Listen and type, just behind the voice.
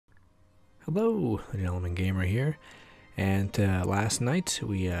Hello, Gentleman Gamer here, and last night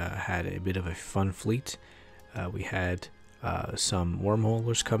we had a bit of a fun fleet. We had some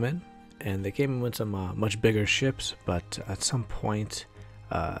wormholers come in, and they came in with some much bigger ships, but at some point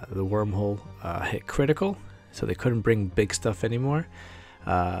the wormhole hit critical, so they couldn't bring big stuff anymore.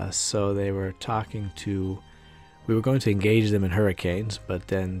 So they were talking to, we were going to engage them in hurricanes, but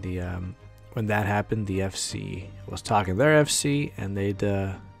then when that happened, the FC was talking to their FC, and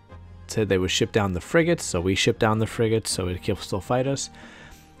they'd said they would ship down the frigates, so we shipped down the frigates so it could still fight us.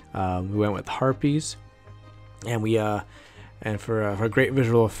 We went with harpies, and for a great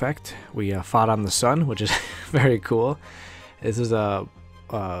visual effect, we fought on the sun, which is very cool. This is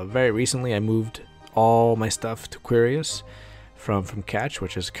very recently I moved all my stuff to Querious from Catch,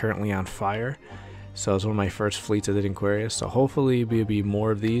 which is currently on fire. So it's one of my first fleets I did in Querious. So hopefully there'll be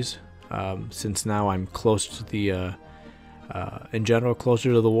more of these, since now I'm close to the in general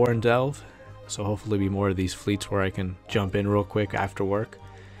closer to the war in Delve, so hopefully be more of these fleets where I can jump in real quick after work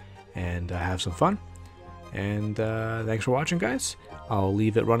and have some fun. And thanks for watching, guys. I'll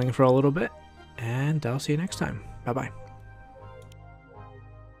leave it running for a little bit, and I'll see you next time. Bye bye.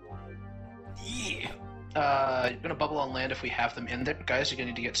 You're gonna bubble on land if we have them in there. Guys, you're gonna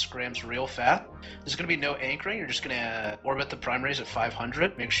need to get scrams real fast. There's gonna be no anchoring. You're just gonna orbit the primaries at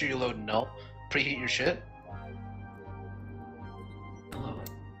 500. Make sure you load null. Preheat your shit.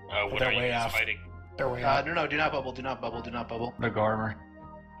 What are you guys fighting? No, do not bubble, do not bubble, do not bubble. The Garmer.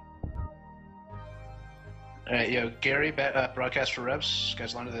 Alright, yo, Gary, broadcast for reps.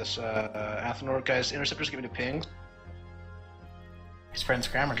 Guys, line to this, Athenor. Guys, interceptors give me the ping. His friend's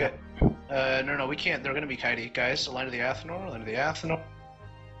grammar. Okay. No, we can't. They're gonna be kitey. Guys, align to the Athenor, align to the Athenor.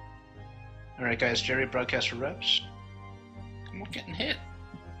 Alright, guys, Jerry, broadcast for reps. We're getting hit.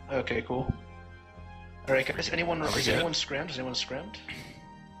 Okay, cool. Alright, guys, is anyone scrammed? Is anyone scrammed?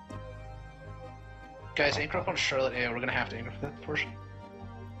 Guys, anchor up on Charlotte AO. We're gonna have to anchor for that portion.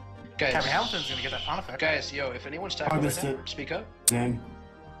 Guys, Kevin Hamilton's gonna get that sound effect. Guys, yo, if anyone's tackled right now, speak up. Dang.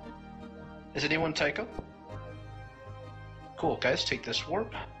 Is anyone tackle? Cool, guys, take this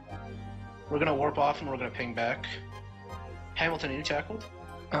warp. We're gonna warp off and we're gonna ping back. Hamilton, are you tackled?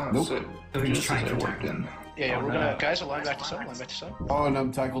 Nope. So just trying to warp in. Yeah, we're gonna, guys, align back to sun, align back to sun. Oh, and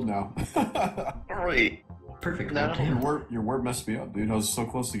I'm tackled now. Alright. Perfect. No. Your warp messed me up, dude. I was so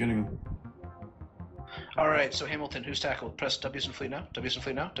close to getting him. Alright, so Hamilton, who's tackled? Press W's and fleet now, W's and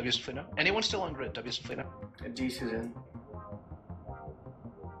fleet now, W's and fleet now. Anyone still on grid? W's and fleet now. D's is in.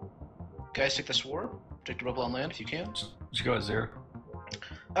 Guys, take this warp. Take the rebel on land if you can. Just go at 0.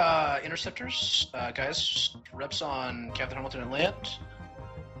 Interceptors, guys, reps on Captain Hamilton and land.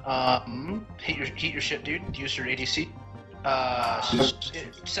 Heat your shit, dude. Use your ADC.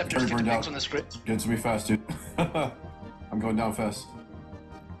 Interceptors, take the pings on this grid. Get to me fast, dude. I'm going down fast.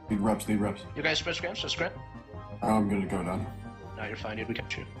 Need reps. You guys spread scram, so scram. I'm gonna go down. No, you're fine, dude. We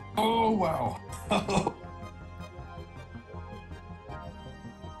got you. Oh, wow. They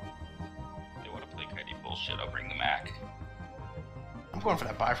want to play kitey bullshit, I'll bring the Mac. I'm going for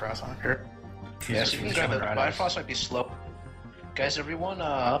that Bifrost on here. Yeah, so you can grab it. Bifrost might be slow. Guys, everyone,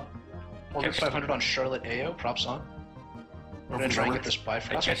 orbit 500 on Charlotte AO. Props on. We're gonna try and get this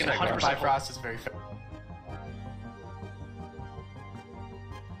Bifrost. We can 100% Bifrost is very fair.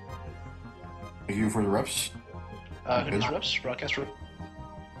 Thank you for the reps. Who needs reps? Broadcast rep.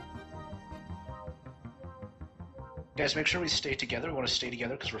 Guys, make sure we stay together. We want to stay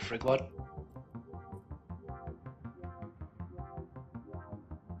together because we're Friglod.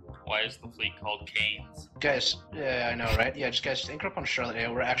 Why is the fleet called Canes? Guys, yeah, I know, right? Yeah, just anchor up on Charlotte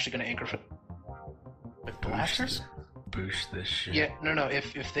AO. We're actually gonna anchor for. With blasters? Boost this shit. Yeah, no.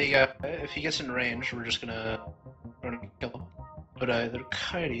 If he gets in range, we're gonna kill him. But they're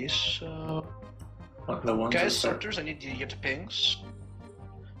kites, so. The ones Guys, Scepters, I need you to get to pings.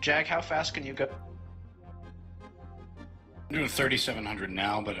 Jag, how fast can you go? I'm doing 3,700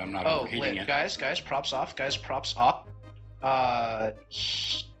 now, but I'm not Oh, overheating lit. it. Guys, props off. Guys, props off.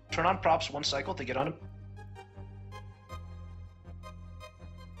 Turn on props 1 cycle to get on him.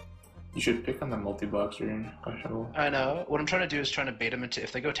 You should pick on the multi-box or questionable. I know. What I'm trying to do is trying to bait him into,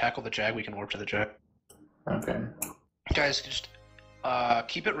 if they go tackle the Jag, we can warp to the Jag. Okay. Guys, just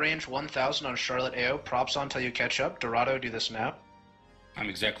keep it range 1,000 on Charlotte AO. Props on till you catch up. Dorado, do this now. I'm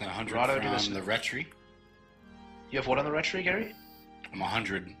exactly 100 Dorado, do this from the Retry. You have what on the retry, Gary? I'm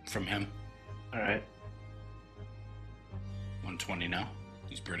 100 from him. Alright. 120 now.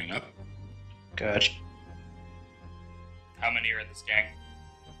 He's burning up. Gotcha. How many are in this gang?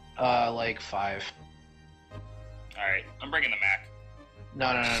 Like 5. Alright, I'm bringing the Mac. No,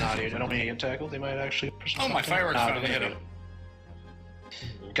 dude. I don't want to get tackled. They might actually. Oh, my fireworks finally hit him.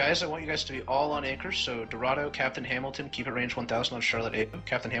 Guys, I want you guys to be all on anchors. So Dorado, Captain Hamilton, keep it range 1000 on Charlotte 8.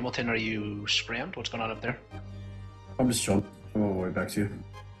 Captain Hamilton, are you scrammed? What's going on up there? I'm just chilling. I'm on my way back to you.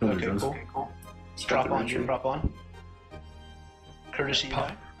 Building Okay, drones. cool. Drop on, you drop on. Curtis, you Pop.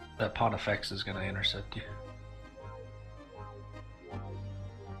 die? That Pontifex is gonna intercept you.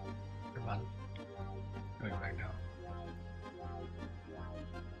 Never mind. Going back down.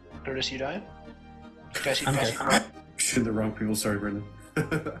 Curtis, you die? Guys, you I'm props. good. Shooting the wrong people. Sorry, Brendan.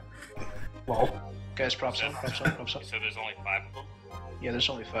 Guys, props on. So there's only 5 of them? Yeah, there's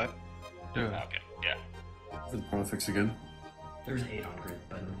only 5. Dude, Okay, yeah. For the Pontifex again. There's 8 on grid,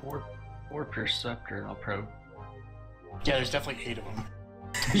 but warp your scepter and I'll probe. Yeah, there's definitely 8 of them.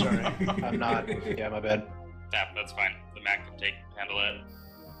 Sorry, I'm not. Yeah, my bad. Yeah, that's fine. The Mac can handle it.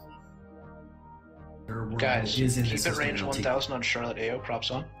 their world Guys, is in keep this it range system, 1000 on Charlotte AO.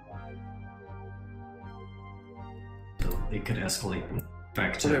 Props on. so it could escalate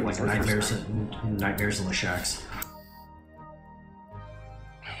back to Whatever, like whatever. nightmares in the shacks.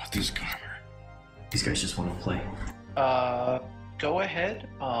 I want these armor. These guys just want to play. Go ahead.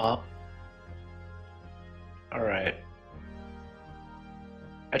 Alright.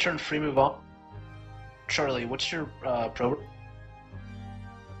 I turn free move on. Charlie, what's your probe?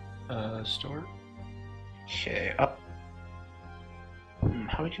 Store? Okay, up.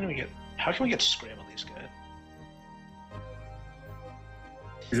 How can we get scram on these guys?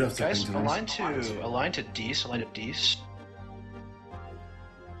 You just have to Guys, ping to these. align to Dees, align to Dees.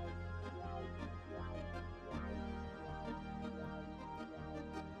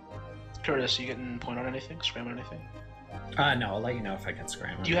 Curtis, you getting point on anything? Scram on anything? No, I'll let you know if I can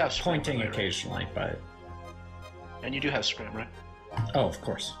scram. You have scram, pointing right? occasionally, but And you do have scram, right? oh, of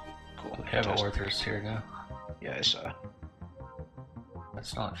course. Cool. We have fantastic. Orthers here now. Yeah, I saw.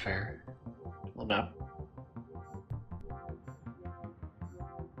 That's not fair. Little map.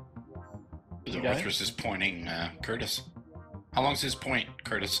 The You die? Orthrus is pointing Curtis. How long's his point,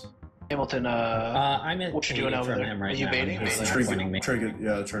 Curtis? Hamilton, I'm at what you doing 80 over from there? him right Are you now. baiting? and he's, Baiting. Trying pointing me.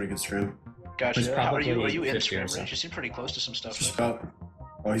 to get scram. gotcha. He's Are probably you in 50 scram or so. range? You seem pretty close to some stuff. Just Right? about.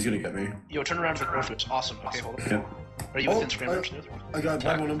 Oh, he's gonna get me. Yo, turn around to the Orthros. Awesome. Okay, hold on. Yeah. Are you within scram range? I got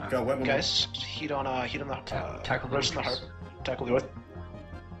web on him. Got web on him. Guys, heat on the Tackle the ropes in the Orthros. harbor. Tackle the Orth.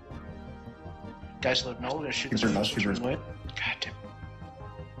 Guys, load null. We're gonna shoot Keep this your from mouse, keep your- away. God damn.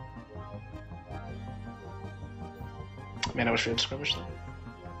 Man, I wish we had skirmish though.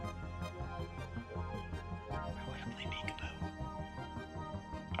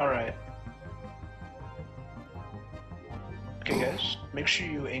 Alright. Okay, guys, make sure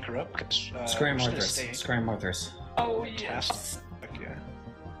you anchor up, because Scram we're just gonna Arthurs. stay Scram Arthurs. Oh, fantastic. Yeah.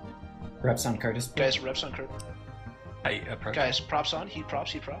 Reps on Curtis. Guys, reps on Kurt. Hey, approach. Guys, props on, heat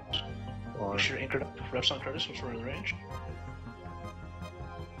props. Make sure you're anchored up. Reps on Curtis, which we're in the range.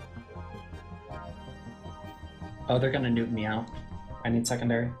 Oh, they're gonna nuke me out. I need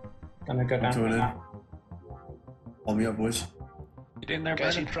secondary. Gonna go I'm coming in. down. Call me up, boys. Get in there,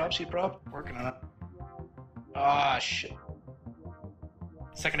 Guys, Brendan. heat prop. Working on it. Ah, shit.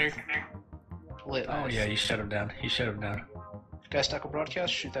 Secondary. Lit. Oh yeah, you shut him down. You shut him down. Guys, tackle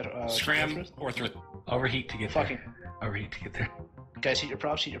broadcast. Shoot that. Scram, Orthros. Orthrus. Overheat to get Fucking. there. Overheat to get there. Guys, heat your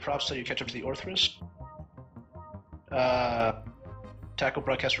props so you catch up to the Orthros. Tackle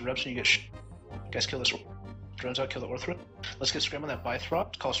broadcast for reps and you get guys, kill this drones out, kill the Orthros. Let's get scram on that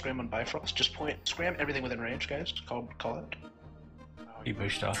Bifrost. Call scram on Bifrost. Just point, scram everything within range, guys. Call it. He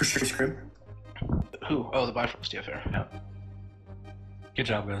pushed off. For straight scram. Who? Oh, the Bifrost, yeah, fair. Yeah. Good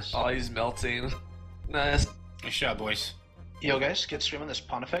job, guys. Oh, he's melting. Nice. Nice job, boys. Yo, guys, get scram on this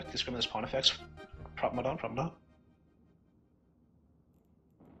Pontifex. Get scram on this Pontifex. Prop mod on.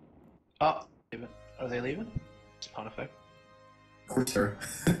 Oh, leaving. Are they leaving? It's Pontifex. Corsair.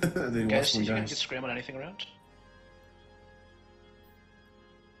 They Guys, lost did one you guy. gonna get scram on anything around?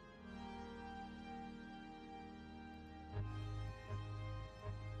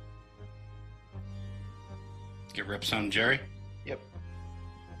 Get reps on Jerry. Yep.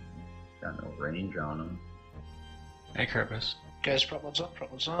 Got no range on him. Hey, Curtis. Guys, prop mods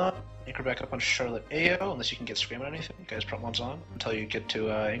on. Anchor back up on Charlotte AO, unless you can get scram on anything. Guys, prop mods on until you get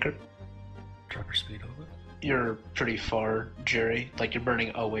to anchor. Drop your speed a little bit. You're pretty far, Jerry. Like, you're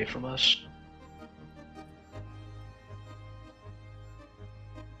burning away from us.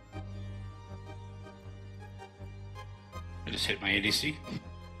 I just hit my ADC.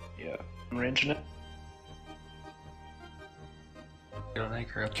 Yeah. I'm ranging it. Get an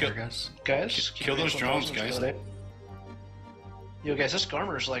anchor up Kill- there, guys. Guys, Kill those drones, guys. Yo, guys, this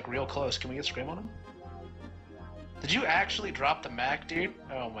Garmer's like real close. Can we get scram on him? Did you actually drop the Mac, dude?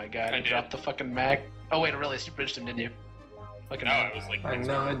 Oh my god, I you did. dropped the fucking Mac. Oh wait, really? You bridged him, didn't you? Like a No, minute. it was like. I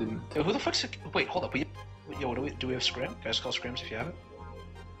know, I didn't. Yo, who the fuck's... Wait, hold up. Yo, what do we have scram? Guys, call scrams if you have it.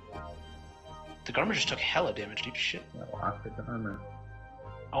 The Garmer just took hella damage, deep shit. Lock the armor.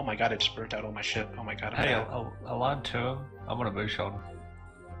 Oh my god, I just burnt out all my shit. Oh my god. Hey, align to him. I'm gonna boost on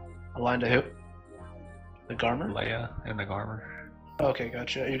Aligned to who? The Garmer? Leia and the Garmer. Okay,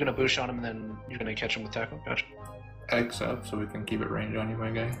 gotcha. You're gonna boosh on him and then you're gonna catch him with tackle. Gotcha. X up so we can keep it range on you, my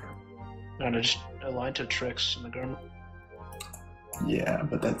guy. No, just align to Trix and the Garmer. Yeah,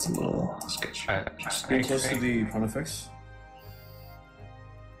 but that's a little sketchy. Stay close to the Pontifex.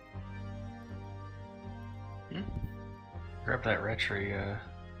 Grab that retry.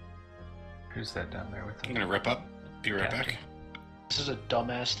 Who's that down there with I'm him? gonna rip up. Be right Captain. back. This is a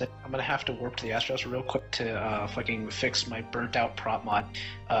dumbass thing. I'm gonna have to warp to the Astros real quick to fucking fix my burnt out prop mod.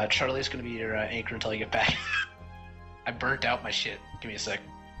 Charlie's gonna be your anchor until I get back. I burnt out my shit. Give me a sec.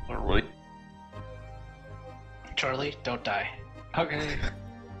 Alright. Charlie, don't die. Okay.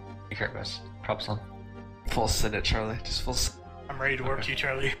 Take care, guys. Props on. Full send it, Charlie. Just full send. I'm ready to work you,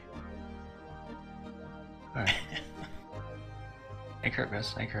 Charlie. Alright. Anchor up,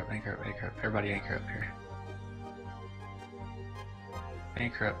 guys. Anchor up, anchor up, anchor up. Everybody anchor up here.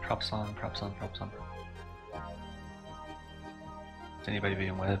 Anchor up, props on, props on, props on. Is anybody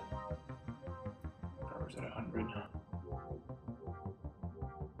being web? Power's at 100.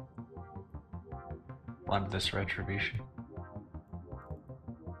 On this retribution.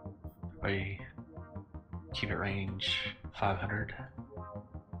 We keep it range 500.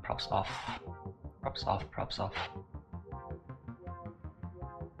 Props off. Props off, props off.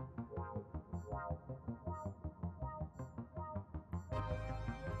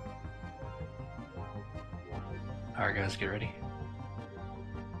 Alright guys, get ready.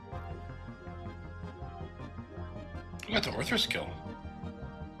 You got the Orthrus kill.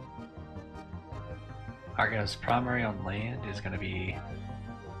 Alright guys, primary on land is gonna be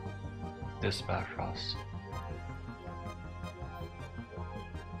this Bifrost.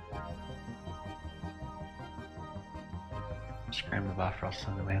 Scram the Bifrost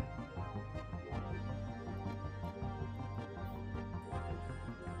on the land.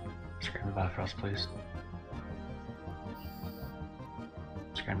 Scram the Bifrost, please.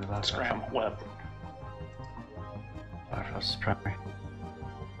 Scram the Bifrost. Scram web. Bifrost is primary.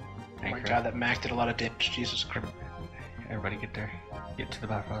 Oh my god, that Mac did a lot of damage. Jesus Christ. Everybody get there. Get to the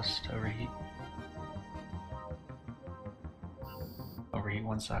Bifrost. Overheat. Overheat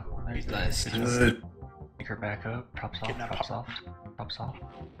one cycle. There you go. Nice. Good. Pick her back up. Props off. Getting that Props off. Props off.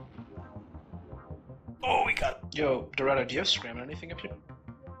 Oh, we got. Yo, Dorado, do you have scram on anything up here?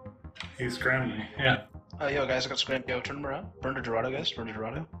 He's scrambling. Yeah. Yo, guys, I got scram. Yo, turn him around. Burn to Dorado, guys. Burn to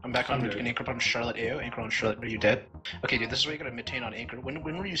Dorado. I'm back on. An anchor on Charlotte AO. Anchor on Charlotte. Are you dead? Okay, dude, this is where you gotta maintain on anchor. When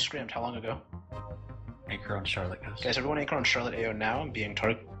were you scrammed? How long ago? Anchor on Charlotte, guys. Guys, everyone anchor on Charlotte AO now. I'm being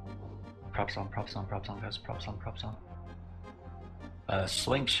targeted. Props on, props on, props on, guys. Props on, props on.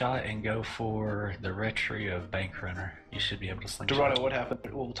 Slingshot and go for the retry of Bank Runner. You should be able to slingshot. Dorado, what happened?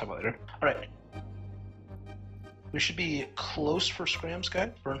 We'll talk about it later. Alright. We should be close for scrams,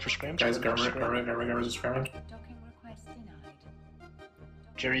 guys. Burn for scrams. Guys, burn for Garmer is scramming.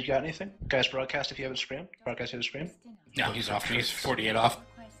 Jerry, you got anything? Guys, broadcast if you have a scram. Broadcast if you have a scram. No, he's off. He's 48 off.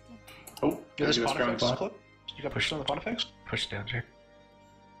 Oh, Yo, this you got Pontifex scram clip. You got pushed on the Pontifex? Push down here.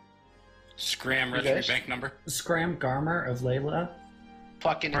 Scram You retry guys? bank number. Scram Garmer of Layla.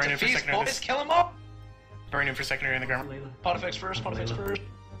 Fucking, it's Burn a it for feast, secondary. boys. Kill him up! Burn him for secondary in the ground. Pontifex first, Pontifex first.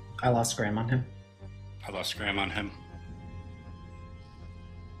 I lost Scram on him. I lost scram on him.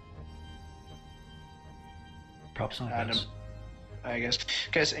 Props on, Adam. guys. I guess.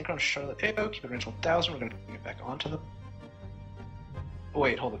 Guys, anchor on Charlotte AO. Keep it range 1000. We're gonna bring it back onto them. Oh,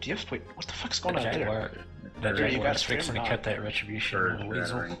 wait, hold up. Do you have. Wait, what the fuck's going on there? Jaguar. That Jerry, you Jaguar got is scram fixing or to not? cut that retribution. Bird Weasel.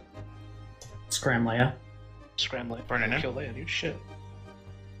 shattering. Scram Leia. Scrambling. Burning him. Kill Leia, dude. Shit.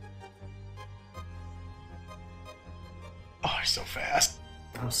 Oh, he's so fast.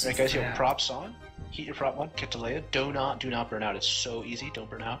 Alright, guys, you have props on. Heat your prop one. Get to Leia. Do not burn out. It's so easy. Don't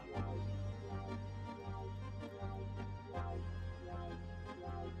burn out.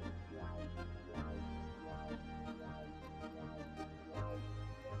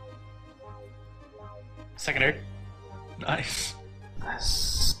 Secondary. Nice.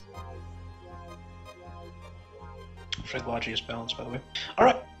 Frigate is balanced, by the way.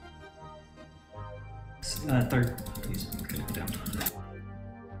 Alright. Third. He's gonna go down.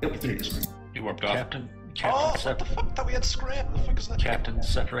 Yep, there he is. You warped off. Captain. Oh, Captain, what the fuck? Thought we had scram. The fuck is that? Captain,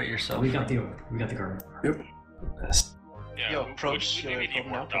 separate yourself. We got from- the Garmer. Yep. Yeah, Yo, who- probes. who Yo, do you need probe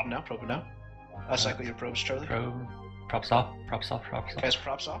now, warped probe up? now, probe now. Cycle your probes, Charlie. Probe. Props off, props off, props off. Guys,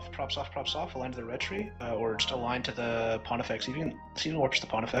 props off, props off, props off. Align to the red tree, or just align to the Pontifex. Even warp to the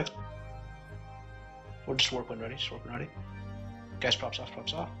Pontifex. Or just warp when ready. Just warp when ready. Guys, props off,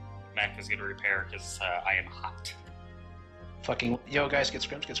 props off. Mac is gonna repair because I am hot. Fucking yo, guys, get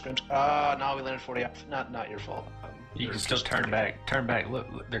scrims, get scrims. No, we landed 40 off. Not your fault. You can still turn back. Turn back.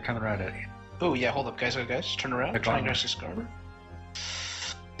 Look, they're coming right at you. Oh yeah, hold up, guys, turn around. They're Try and gone. catch this armor.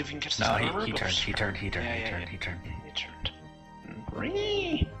 If you can catch this No, armor. he turned. He turned. He turned. He turned.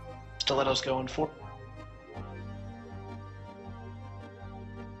 Ring. Stiletto's going for.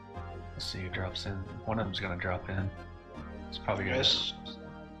 Let's see who drops in. One of them's gonna drop in. It's probably gonna Guys,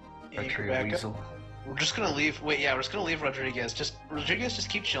 retreat back up. weasel. We're just gonna leave. Wait, yeah, we're just gonna leave Rodriguez. Rodriguez, just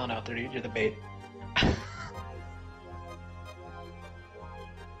keep chilling out there, dude. You're the bait.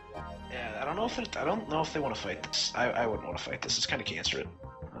 Yeah, I don't know if they want to fight this. I wouldn't want to fight this. It's kind of cancerous.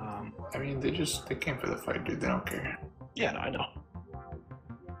 I mean, they came for the fight, dude. They don't care. Yeah, no, I know.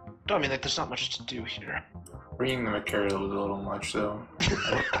 No, I mean, like, there's not much to do here. Bringing the Macariel was a little much, though.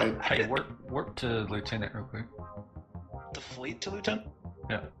 Hey, warp to Lieutenant real quick. The fleet to Lieutenant?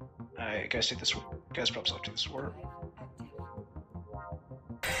 Yeah. Alright, guys, take this. Guys, props off to this warp.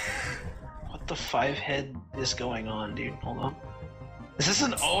 What the 5-head is going on, dude? Hold on. Is this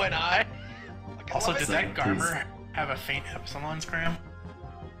an O and I? Also, did that Garmer have a faint Epsilon scram?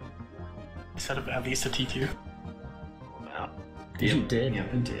 Instead of at least a T2? Wow. You did.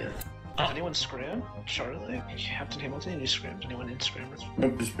 Yep, it did. Did anyone scram? Charlotte? Captain Hamilton, you scrammed? Anyone in scram?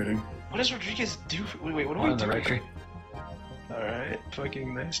 Nope, just bidding. What does Rodriguez do? Wait, what do One we on do? the right tree. Alright,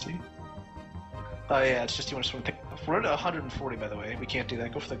 fucking nice, dude. Oh yeah, it's just you want to swim. We're at 140, by the way. We can't do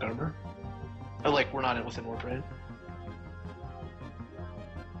that. Go for the Garber. Oh, like, we're not within warp range.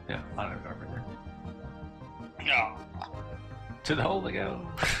 Yeah, on a Garber there. No. To the hole they go.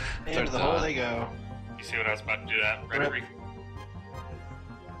 And to the hole they go. You see what I was about to do that? Rhetoric.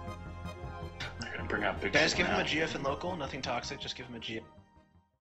 They're gonna bring out big. Guys, give him a GF in local. Nothing toxic. Just give him a GF.